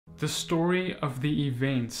The story of the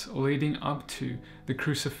events leading up to the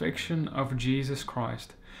crucifixion of Jesus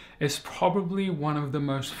Christ is probably one of the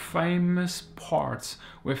most famous parts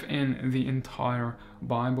within the entire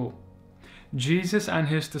Bible. Jesus and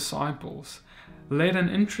his disciples led an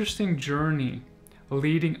interesting journey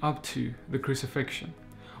leading up to the crucifixion,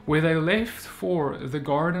 where they left for the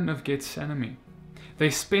Garden of Gethsemane.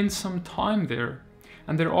 They spent some time there,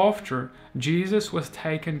 and thereafter Jesus was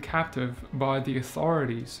taken captive by the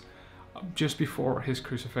authorities just before his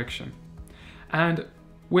crucifixion. And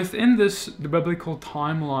within the biblical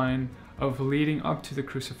timeline of leading up to the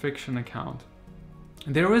crucifixion account,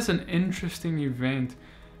 there is an interesting event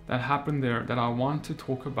that happened there that I want to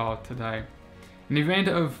talk about today. An event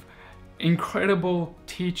of incredible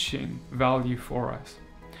teaching value for us.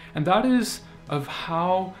 And that is of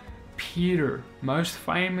how Peter most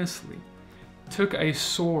famously took a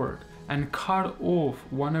sword and cut off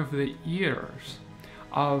one of the ears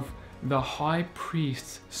of the high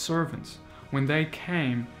priest's servants when they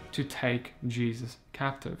came to take Jesus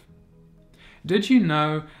captive. Did you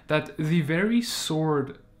know that the very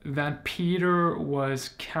sword that Peter was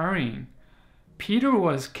carrying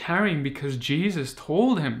because Jesus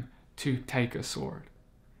told him to take a sword?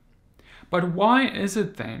 But why is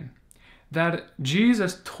it then that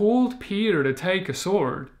Jesus told Peter to take a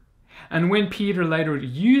sword, and when Peter later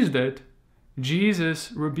used it,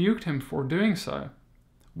 Jesus rebuked him for doing so,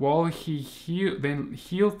 while he then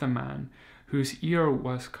healed the man whose ear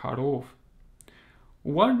was cut off?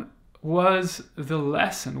 What was the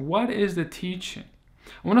lesson? What is the teaching?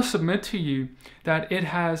 I want to submit to you that it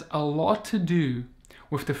has a lot to do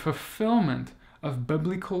with the fulfillment of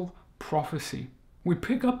biblical prophecy. We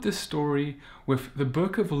pick up this story with the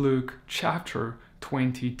book of Luke, chapter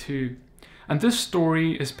 22. And this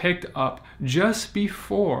story is picked up just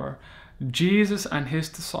before Jesus and his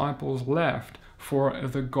disciples left for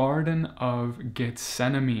the Garden of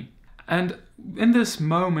Gethsemane. And in this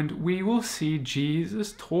moment, we will see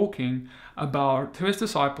Jesus talking to his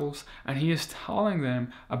disciples, and he is telling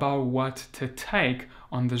them about what to take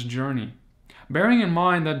on this journey, bearing in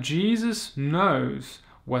mind that Jesus knows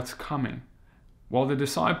what's coming, while the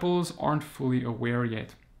disciples aren't fully aware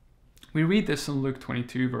yet. We read this in Luke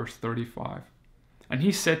 22, verse 35. And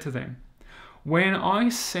he said to them, "When I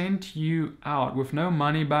sent you out with no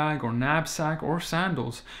money bag or knapsack or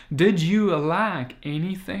sandals, did you lack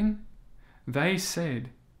anything?" They said,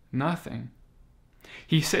 "Nothing."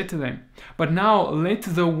 He said to them, "But now let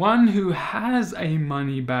the one who has a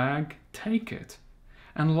money bag take it,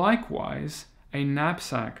 and likewise a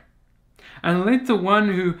knapsack. And let the one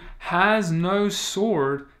who has no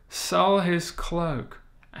sword sell his cloak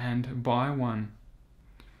and buy one."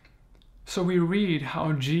 So we read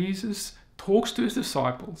how Jesus talks to his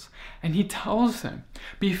disciples, and he tells them,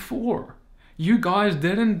 before, you guys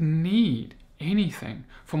didn't need anything,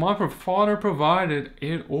 for my Father provided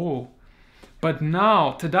it all. But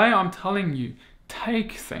now, today I'm telling you,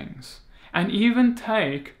 take things, and even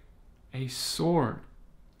take a sword.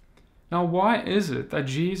 Now, why is it that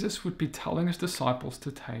Jesus would be telling his disciples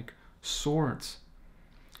to take swords?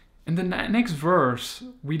 In the next verse,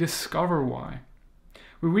 we discover why.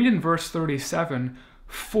 We read in verse 37,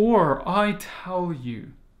 "For I tell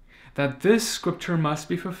you that this scripture must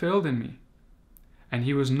be fulfilled in me. And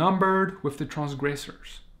he was numbered with the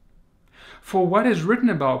transgressors. For what is written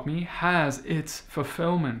about me has its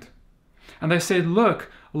fulfillment." And they said,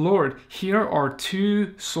 "Look, Lord, here are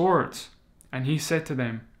 2 swords." And he said to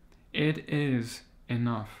them, "It is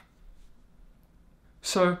enough."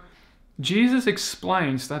 So Jesus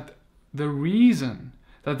explains that the reason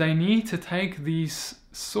that they need to take these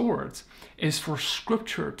swords is for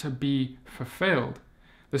scripture to be fulfilled.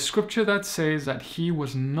 The scripture that says that he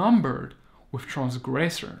was numbered with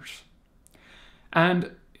transgressors.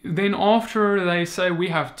 And then after they say we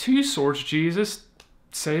have 2 swords, Jesus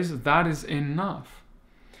says that is enough.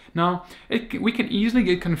 Now, we can easily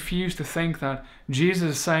get confused to think that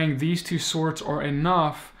Jesus is saying these 2 swords are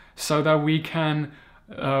enough so that we can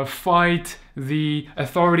fight the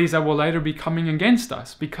authorities that will later be coming against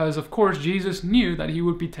us. Because, of course, Jesus knew that he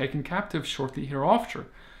would be taken captive shortly hereafter.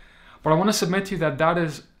 But I want to submit to you that that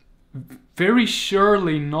is very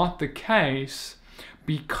surely not the case,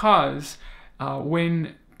 because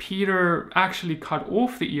when Peter actually cut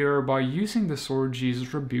off the ear by using the sword,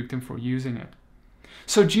 Jesus rebuked him for using it.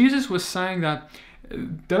 So Jesus was saying that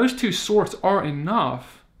those 2 swords are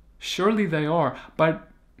enough, surely they are, but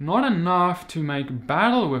not enough to make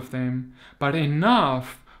battle with them, but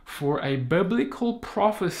enough for a biblical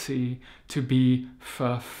prophecy to be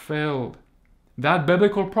fulfilled. That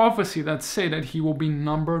biblical prophecy that said that he will be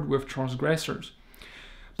numbered with transgressors.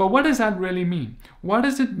 But what does that really mean? What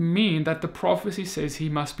does it mean that the prophecy says he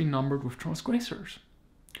must be numbered with transgressors?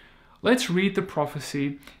 Let's read the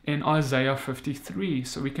prophecy in Isaiah 53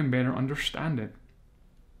 so we can better understand it.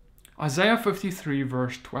 Isaiah 53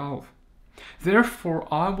 verse 12.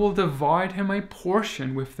 Therefore I will divide him a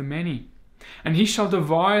portion with the many, and he shall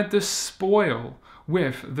divide the spoil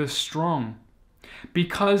with the strong,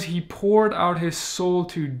 because he poured out his soul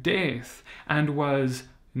to death and was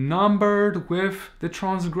numbered with the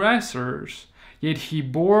transgressors, yet he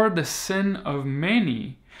bore the sin of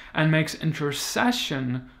many and makes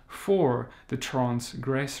intercession for the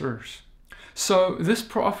transgressors. So this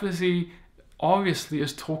prophecy obviously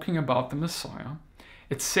is talking about the Messiah.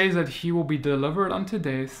 It says that he will be delivered unto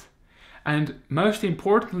death, and most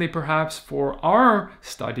importantly perhaps for our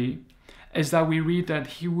study is that we read that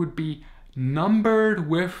he would be numbered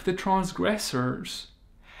with the transgressors,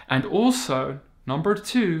 and also number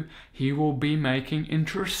 2, he will be making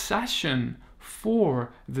intercession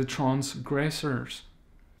for the transgressors.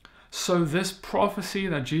 So this prophecy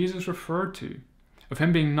that Jesus referred to, of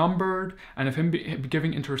him being numbered and of him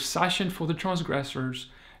giving intercession for the transgressors,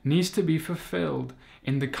 needs to be fulfilled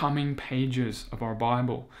in the coming pages of our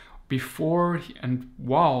Bible, before and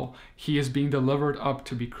while he is being delivered up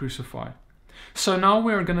to be crucified. So now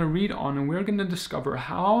we're going to read on and we're going to discover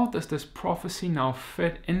how does this prophecy now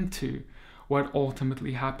fit into what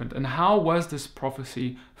ultimately happened, and how was this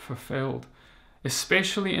prophecy fulfilled,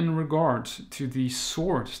 especially in regards to the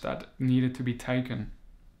swords that needed to be taken.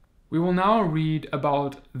 We will now read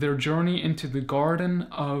about their journey into the Garden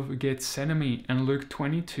of Gethsemane in Luke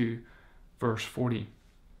 22 verse 40.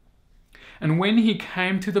 And when he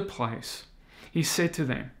came to the place, he said to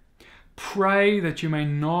them, "Pray that you may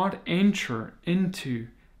not enter into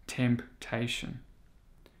temptation."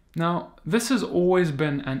 Now, this has always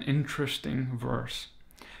been an interesting verse.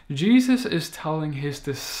 Jesus is telling his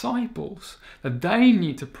disciples that they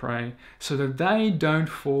need to pray so that they don't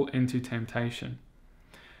fall into temptation.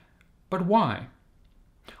 But why?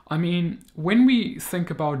 I mean, when we think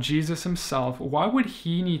about Jesus himself, why would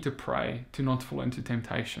he need to pray to not fall into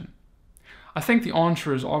temptation? I think the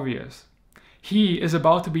answer is obvious. He is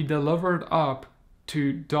about to be delivered up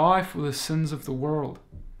to die for the sins of the world.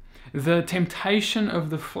 The temptation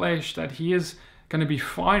of the flesh that he is going to be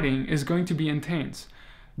fighting is going to be intense.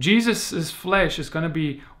 Jesus' flesh is going to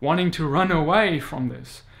be wanting to run away from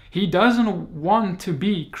this. He doesn't want to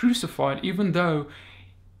be crucified, even though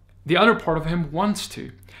the other part of him wants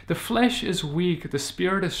to. The flesh is weak, the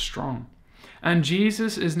spirit is strong. And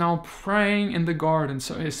Jesus is now praying in the garden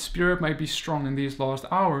so his spirit might be strong in these last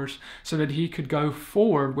hours so that he could go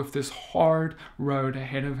forward with this hard road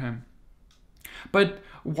ahead of him. But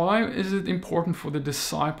why is it important for the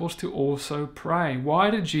disciples to also pray?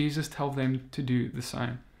 Why did Jesus tell them to do the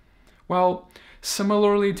same? Well,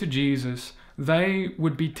 similarly to Jesus, they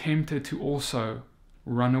would be tempted to also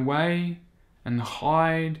run away and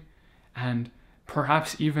hide and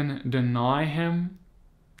perhaps even deny him.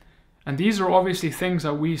 And these are obviously things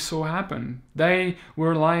that we saw happen. They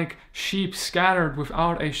were like sheep scattered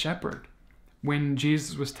without a shepherd when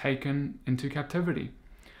Jesus was taken into captivity.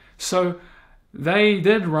 So they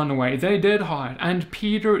did run away, they did hide, and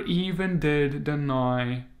Peter even did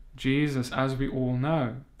deny Jesus, as we all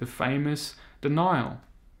know, the famous denial.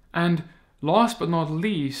 And last but not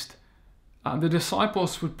least, the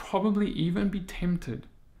disciples would probably even be tempted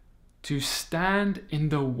to stand in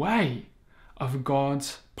the way of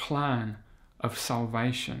God's plan of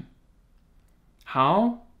salvation.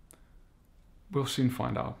 How? We'll soon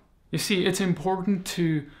find out. You see, it's important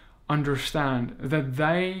to understand that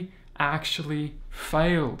they actually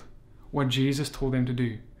failed what Jesus told them to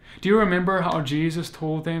do. Do you remember how Jesus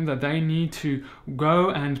told them that they need to go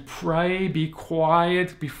and pray, be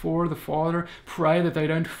quiet before the Father, pray that they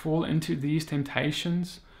don't fall into these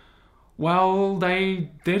temptations? Well, they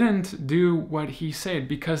didn't do what he said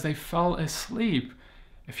because they fell asleep,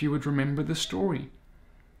 if you would remember the story.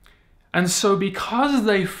 And so because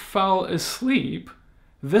they fell asleep,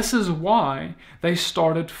 this is why they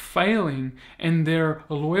started failing in their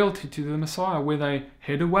loyalty to the Messiah, where they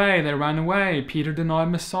hid away, they ran away, Peter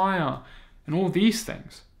denied Messiah, and all these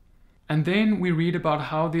things. And then we read about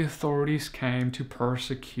how the authorities came to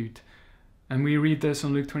persecute. And we read this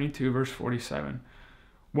in Luke 22, verse 47.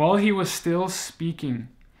 While he was still speaking,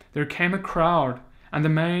 there came a crowd, and the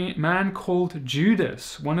man called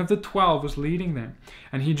Judas, one of the 12, was leading them,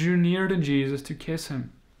 and he drew near to Jesus to kiss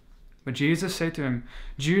him. But Jesus said to him,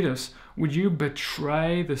 "Judas, would you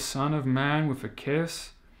betray the Son of Man with a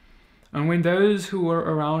kiss?" And when those who were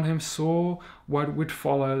around him saw what would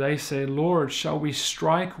follow, they said, "Lord, shall we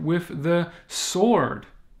strike with the sword?"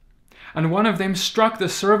 And one of them struck the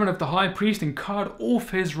servant of the high priest and cut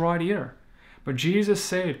off his right ear. But Jesus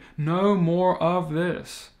said, "No more of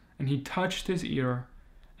this." And he touched his ear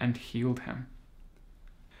and healed him.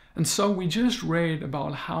 And so we just read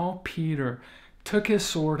about how Peter took his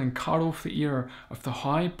sword and cut off the ear of the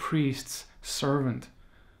high priest's servant.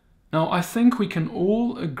 Now, I think we can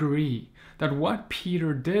all agree that what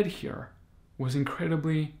Peter did here was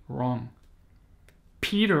incredibly wrong.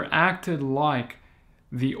 Peter acted like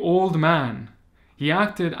the old man. He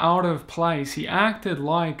acted out of place. He acted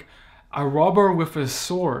like a robber with a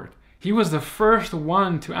sword. He was the first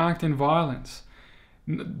one to act in violence.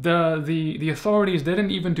 The authorities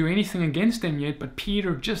didn't even do anything against him yet, but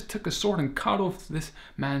Peter just took a sword and cut off this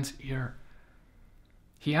man's ear.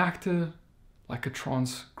 He acted like a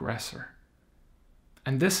transgressor.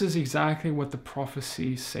 And this is exactly what the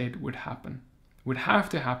prophecy said would happen, would have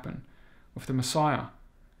to happen with the Messiah,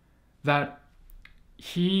 that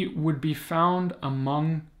he would be found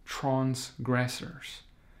among transgressors.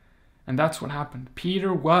 And that's what happened.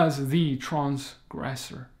 Peter was the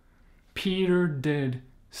transgressor. Peter did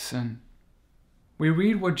sin. We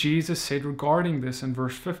read what Jesus said regarding this in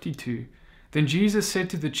verse 52. Then Jesus said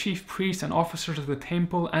to the chief priests and officers of the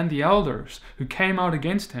temple and the elders who came out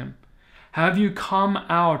against him, "Have you come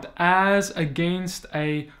out as against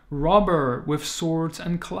a robber with swords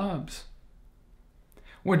and clubs?"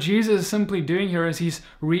 What Jesus is simply doing here is he's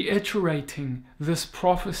reiterating this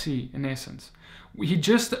prophecy in essence. He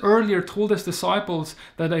just earlier told his disciples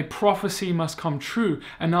that a prophecy must come true,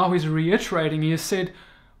 and now he's reiterating. He has said,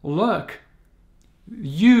 look,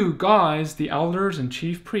 you guys, the elders and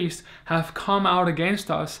chief priests, have come out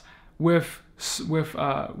against us with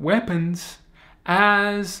weapons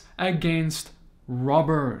as against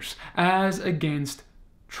robbers, as against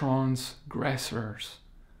transgressors.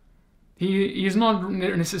 He's not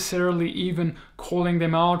necessarily even calling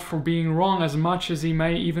them out for being wrong as much as he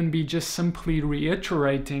may even be just simply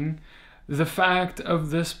reiterating the fact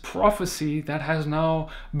of this prophecy that has now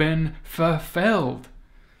been fulfilled.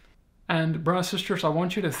 And brothers and sisters, I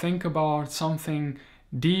want you to think about something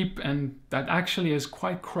deep and that actually is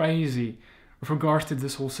quite crazy with regards to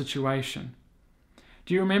this whole situation.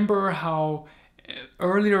 Do you remember how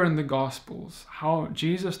earlier in the Gospels, how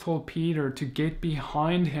Jesus told Peter to get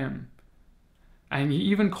behind him? And he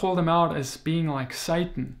even called him out as being like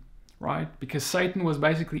Satan, right? Because Satan was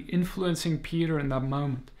basically influencing Peter in that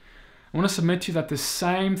moment. I want to submit to you that the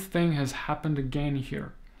same thing has happened again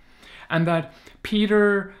here. And that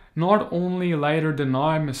Peter not only later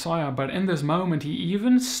denied Messiah, but in this moment he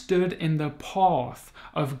even stood in the path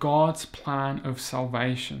of God's plan of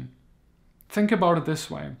salvation. Think about it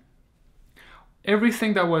this way.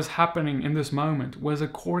 Everything that was happening in this moment was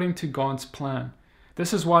according to God's plan.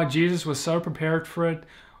 This is why Jesus was so prepared for it.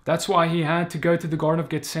 That's why he had to go to the Garden of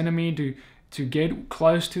Gethsemane to get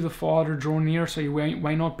close to the Father, draw near, so he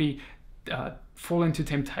may not be fall into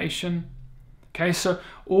temptation. Okay, so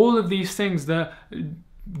all of these things,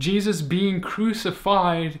 Jesus being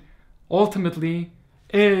crucified ultimately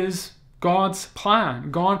is God's plan.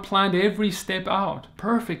 God planned every step out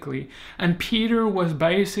perfectly. And Peter was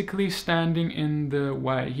basically standing in the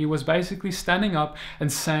way. He was basically standing up and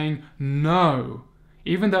saying no.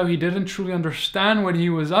 Even though he didn't truly understand what he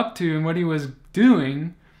was up to and what he was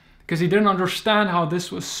doing, because he didn't understand how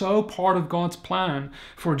this was so part of God's plan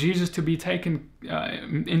for Jesus to be taken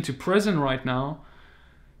into prison right now.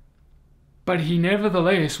 But he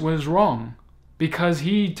nevertheless was wrong, because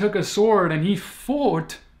he took a sword and he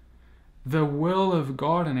fought the will of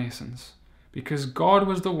God in essence, because God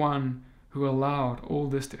was the one who allowed all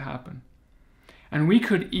this to happen. And we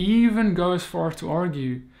could even go as far as to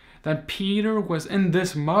argue that Peter was in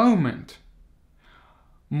this moment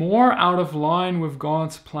more out of line with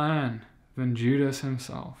God's plan than Judas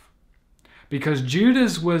himself. Because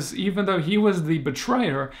Judas was, even though he was the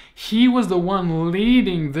betrayer, he was the one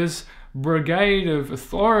leading this brigade of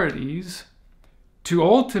authorities to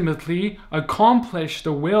ultimately accomplish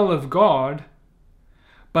the will of God.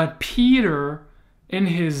 But Peter, in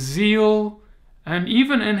his zeal, and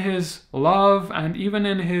even in his love, and even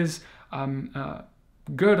in his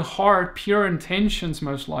good heart, pure intentions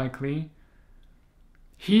most likely,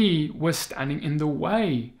 he was standing in the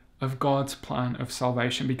way of God's plan of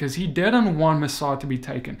salvation, because he didn't want Messiah to be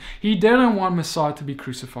taken. He didn't want Messiah to be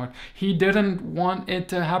crucified. He didn't want it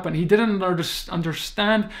to happen. He didn't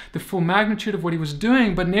understand the full magnitude of what he was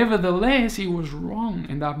doing, but nevertheless, he was wrong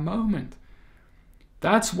in that moment.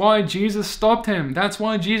 That's why Jesus stopped him. That's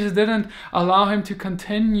why Jesus didn't allow him to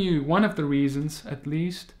continue, one of the reasons at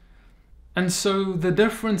least. And so the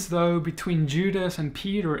difference though between Judas and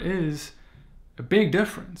Peter is a big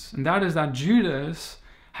difference. And that is that Judas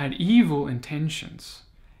had evil intentions.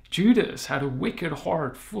 Judas had a wicked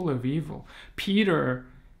heart full of evil. Peter,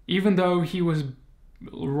 even though he was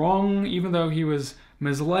wrong, even though he was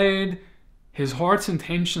misled, his heart's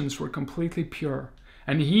intentions were completely pure.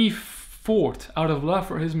 And he fought out of love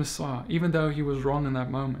for his Messiah, even though he was wrong in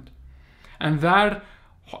that moment. And that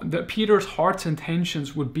Peter's heart's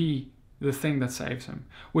intentions would be the thing that saves him,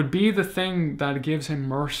 would be the thing that gives him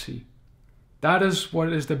mercy. That is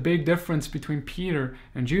what is the big difference between Peter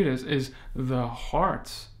and Judas, is the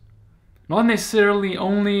hearts. Not necessarily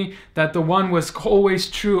only that the one was always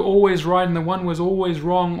true, always right, and the one was always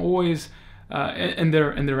wrong, always in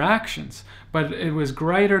their actions. But it was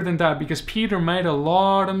greater than that, because Peter made a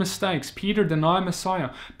lot of mistakes. Peter denied Messiah.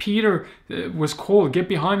 Peter was called, "Get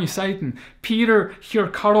behind me, Satan." Peter here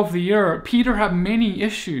cut off the ear. Peter had many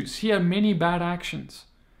issues. He had many bad actions.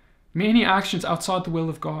 Many actions outside the will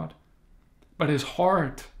of God. But his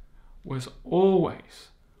heart was always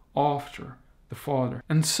after the Father.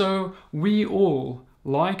 And so we all,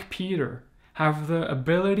 like Peter, have the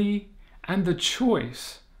ability and the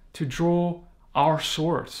choice to draw our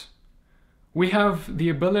swords. We have the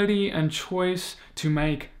ability and choice to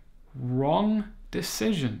make wrong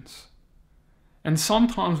decisions. And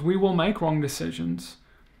sometimes we will make wrong decisions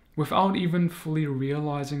without even fully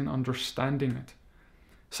realizing and understanding it.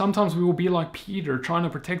 Sometimes we will be like Peter, trying to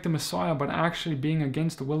protect the Messiah, but actually being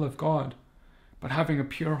against the will of God, but having a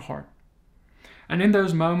pure heart. And in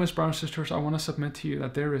those moments, brothers and sisters, I want to submit to you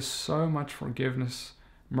that there is so much forgiveness,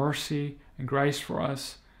 mercy, and grace for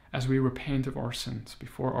us as we repent of our sins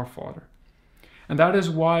before our Father. And that is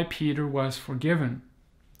why Peter was forgiven.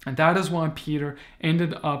 And that is why Peter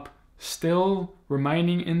ended up still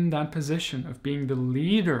remaining in that position of being the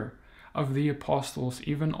leader of the apostles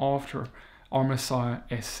even after our Messiah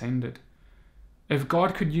ascended. If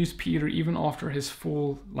God could use Peter even after his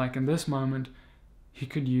fall, like in this moment, he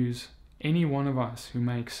could use any one of us who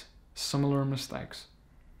makes similar mistakes.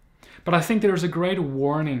 But I think there's a great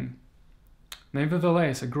warning,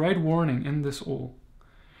 nevertheless, a great warning in this all.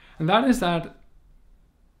 And that is that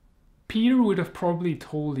Peter would have probably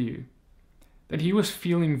told you that he was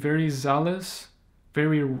feeling very zealous,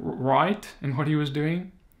 very right in what he was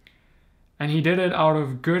doing. And he did it out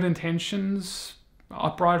of good intentions,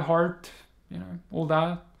 upright heart, all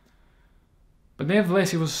that. But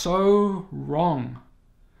nevertheless, he was so wrong.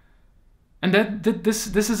 And this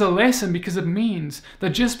is a lesson, because it means that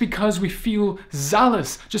just because we feel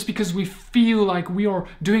zealous, just because we feel like we are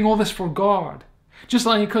doing all this for God, just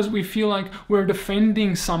like because we feel like we're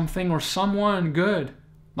defending something or someone good,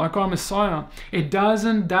 like our Messiah,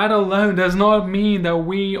 that alone does not mean that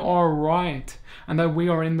we are right and that we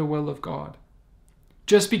are in the will of God.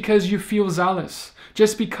 Just because you feel zealous,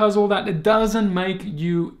 just because all that, it doesn't make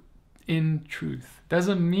you in truth.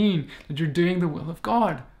 Doesn't mean that you're doing the will of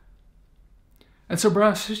God. And so,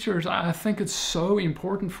 brothers and sisters, I think it's so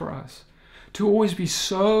important for us to always be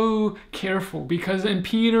so careful, because in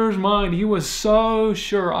Peter's mind, he was so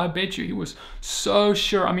sure, I bet you he was so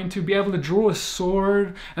sure. I mean, to be able to draw a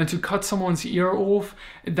sword and to cut someone's ear off,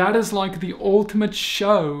 that is like the ultimate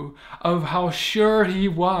show of how sure he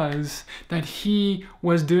was that he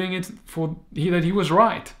was doing it that he was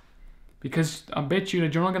right. Because I bet you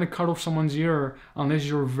that you're not going to cut off someone's ear unless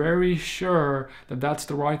you're very sure that that's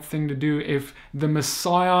the right thing to do if the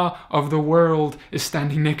Messiah of the world is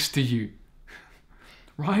standing next to you.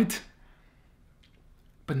 Right?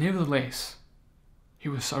 But nevertheless, he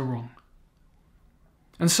was so wrong.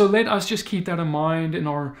 And so let us just keep that in mind in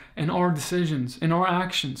our decisions, in our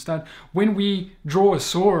actions, that when we draw a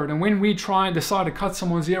sword and when we try and decide to cut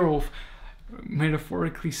someone's ear off,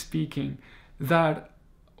 metaphorically speaking, that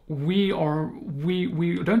we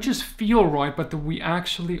don't just feel right, but that we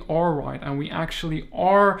actually are right and we actually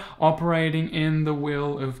are operating in the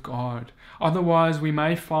will of God. Otherwise, we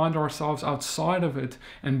may find ourselves outside of it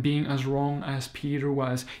and being as wrong as Peter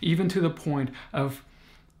was, even to the point of,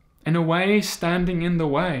 in a way, standing in the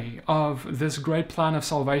way of this great plan of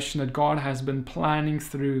salvation that God has been planning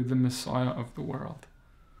through the Messiah of the world.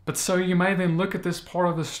 But so you may then look at this part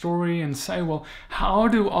of the story and say, well, how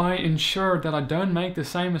do I ensure that I don't make the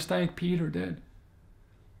same mistake Peter did?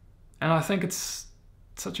 And I think it's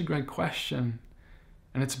such a great question.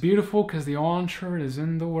 And it's beautiful because the answer is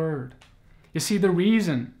in the Word. You see, the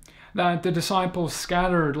reason that the disciples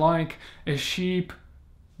scattered like a sheep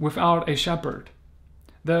without a shepherd,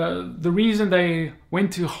 the reason they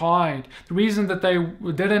went to hide, the reason that they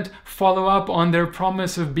didn't follow up on their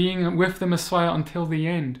promise of being with the Messiah until the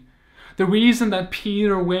end, the reason that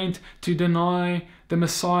Peter went to deny the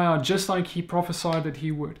Messiah just like he prophesied that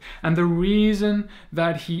he would, and the reason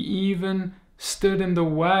that he even stood in the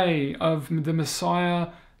way of the Messiah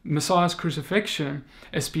Messiah's crucifixion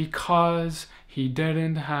is because he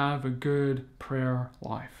didn't have a good prayer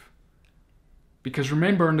life. Because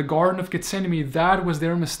remember, in the Garden of Gethsemane, that was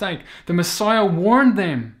their mistake. The Messiah warned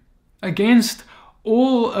them against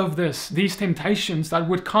all of these temptations that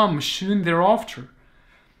would come soon thereafter.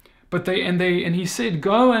 But he said,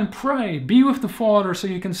 go and pray, be with the Father so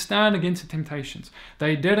you can stand against the temptations.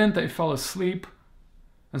 They didn't, they fell asleep,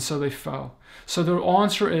 and so they fell. So the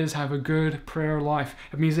answer is, have a good prayer life.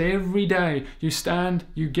 It means every day you stand,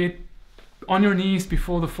 you get on your knees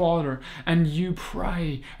before the Father, and you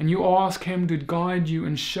pray, and you ask Him to guide you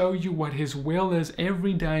and show you what His will is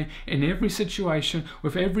every day, in every situation,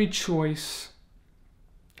 with every choice,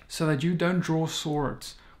 so that you don't draw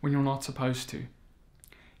swords when you're not supposed to.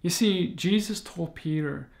 You see, Jesus told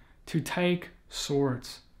Peter to take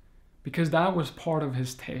swords because that was part of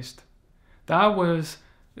his test. That was,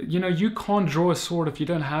 you can't draw a sword if you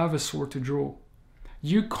don't have a sword to draw.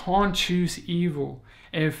 You can't choose evil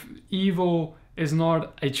if evil is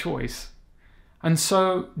not a choice. And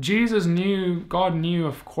so God knew,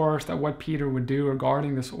 of course, that what Peter would do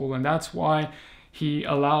regarding this all, and that's why He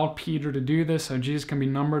allowed Peter to do this, so Jesus can be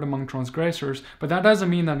numbered among transgressors. But that doesn't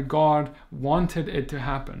mean that God wanted it to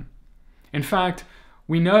happen. In fact,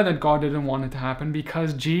 we know that God didn't want it to happen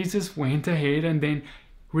because Jesus went ahead and then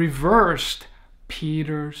reversed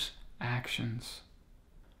Peter's actions.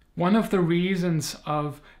 One of the reasons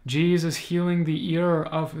of Jesus healing the ear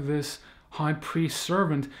of this high priest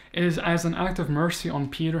servant is as an act of mercy on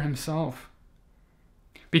Peter himself.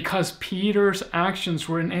 Because Peter's actions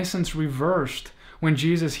were in essence reversed when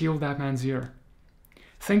Jesus healed that man's ear.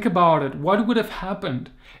 Think about it. What would have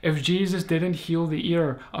happened if Jesus didn't heal the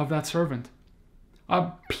ear of that servant?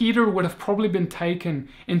 Peter would have probably been taken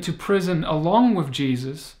into prison along with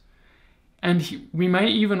Jesus. And we may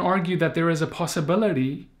even argue that there is a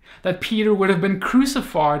possibility that Peter would have been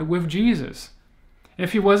crucified with Jesus.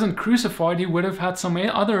 If he wasn't crucified, he would have had some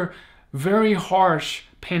other very harsh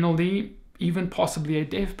penalty, even possibly a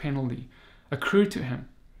death penalty, accrued to him.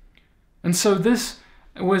 And so this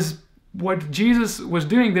was what Jesus was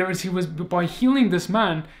doing there, is he was, by healing this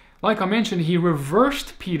man, like I mentioned, he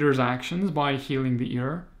reversed Peter's actions by healing the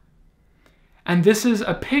ear. And this is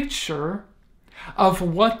a picture of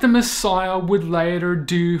what the Messiah would later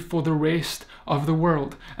do for the rest of the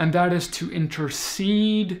world, and that is to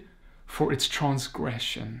intercede for its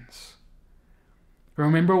transgressions.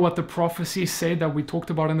 Remember what the prophecy said that we talked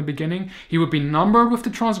about in the beginning? He would be numbered with the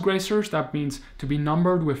transgressors. That means to be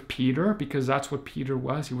numbered with Peter, because that's what Peter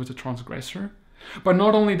was. He was a transgressor. But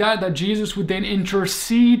not only that Jesus would then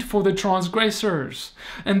intercede for the transgressors.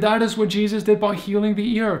 And that is what Jesus did by healing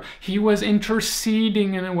the ear. He was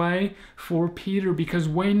interceding in a way for Peter, because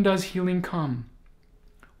when does healing come?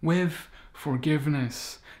 With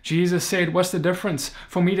forgiveness. Jesus said, what's the difference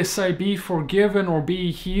for me to say be forgiven or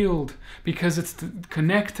be healed? Because it's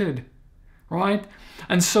connected, right?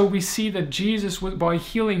 And so we see that Jesus, by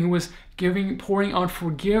healing, he was pouring out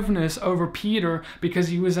forgiveness over Peter, because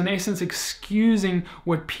he was in essence excusing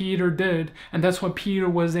what Peter did. And that's why Peter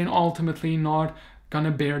was then ultimately not going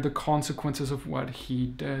to bear the consequences of what he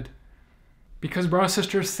did. Because, brothers and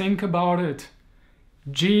sisters, think about it.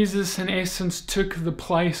 Jesus, in essence, took the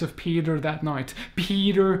place of Peter that night.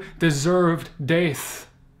 Peter deserved death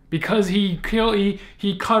because he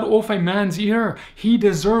cut off a man's ear. He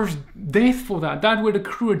deserves death for that. That would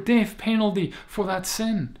accrue a death penalty for that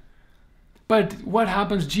sin. But what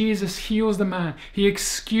happens? Jesus heals the man. He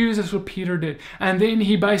excuses what Peter did. And then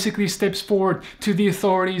he basically steps forward to the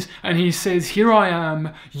authorities and he says, here I am.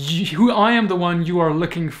 I am the one you are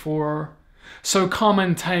looking for. So come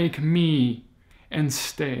and take me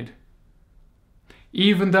instead.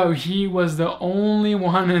 Even though he was the only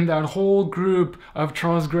one in that whole group of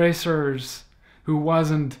transgressors who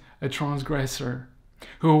wasn't a transgressor,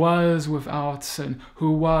 who was without sin,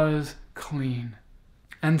 who was clean.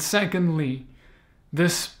 And secondly,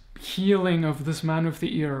 this healing of this man with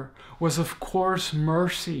the ear was of course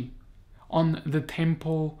mercy on the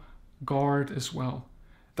temple guard as well.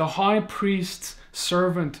 The high priest's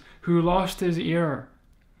servant who lost his ear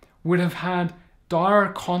would have had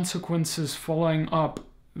dire consequences following up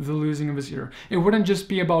the losing of his ear. It wouldn't just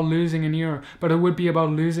be about losing an ear, but it would be about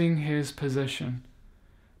losing his position.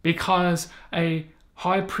 Because a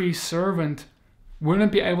high priest servant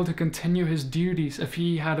wouldn't be able to continue his duties if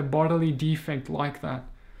he had a bodily defect like that.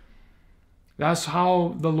 That's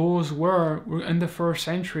how the laws were in the first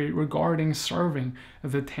century regarding serving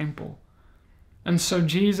the temple. And so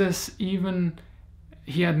Jesus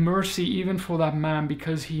he had mercy even for that man,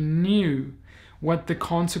 because he knew what the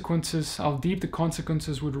consequences, how deep the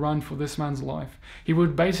consequences would run for this man's life. He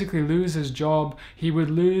would basically lose his job. He would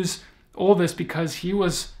lose all this because he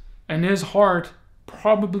was, in his heart,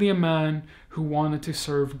 probably a man who wanted to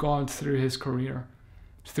serve God through his career,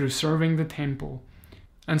 through serving the temple.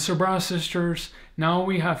 And so, brothers and sisters, now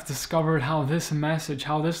we have discovered how this message,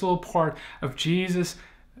 how this little part of Jesus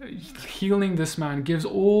healing this man gives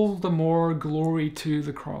all the more glory to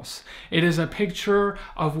the cross. It is a picture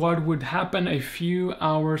of what would happen a few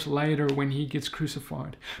hours later when he gets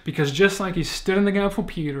crucified. Because just like he stood in the gap for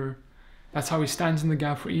Peter, that's how he stands in the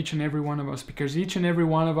gap for each and every one of us. Because each and every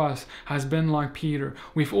one of us has been like Peter.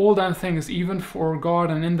 We've all done things even for God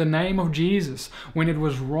and in the name of Jesus when it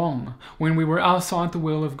was wrong, when we were outside the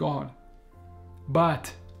will of God.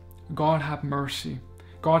 But God had mercy.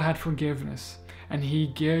 God had forgiveness. And he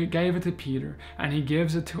gave it to Peter, and he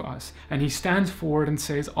gives it to us. And he stands forward and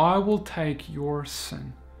says, I will take your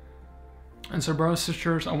sin. And so, brothers and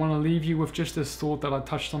sisters, I want to leave you with just this thought that I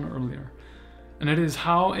touched on earlier. And it is,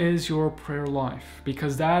 how is your prayer life?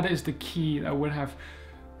 Because that is the key that would have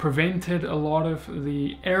prevented a lot of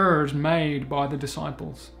the errors made by the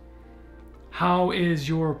disciples. How is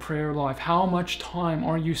your prayer life? How much time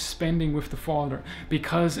are you spending with the Father?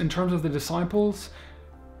 Because in terms of the disciples,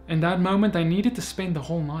 in that moment, they needed to spend the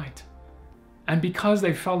whole night. And because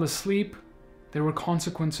they fell asleep, there were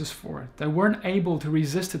consequences for it. They weren't able to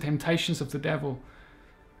resist the temptations of the devil.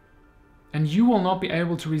 And you will not be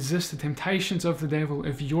able to resist the temptations of the devil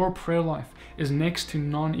if your prayer life is next to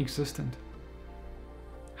non-existent.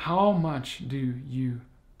 How much do you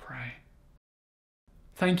pray?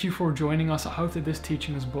 Thank you for joining us. I hope that this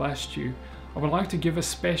teaching has blessed you. I would like to give a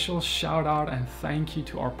special shout out and thank you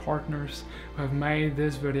to our partners who have made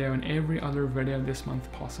this video and every other video this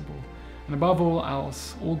month possible. And above all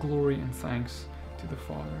else, all glory and thanks to the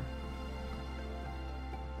Father.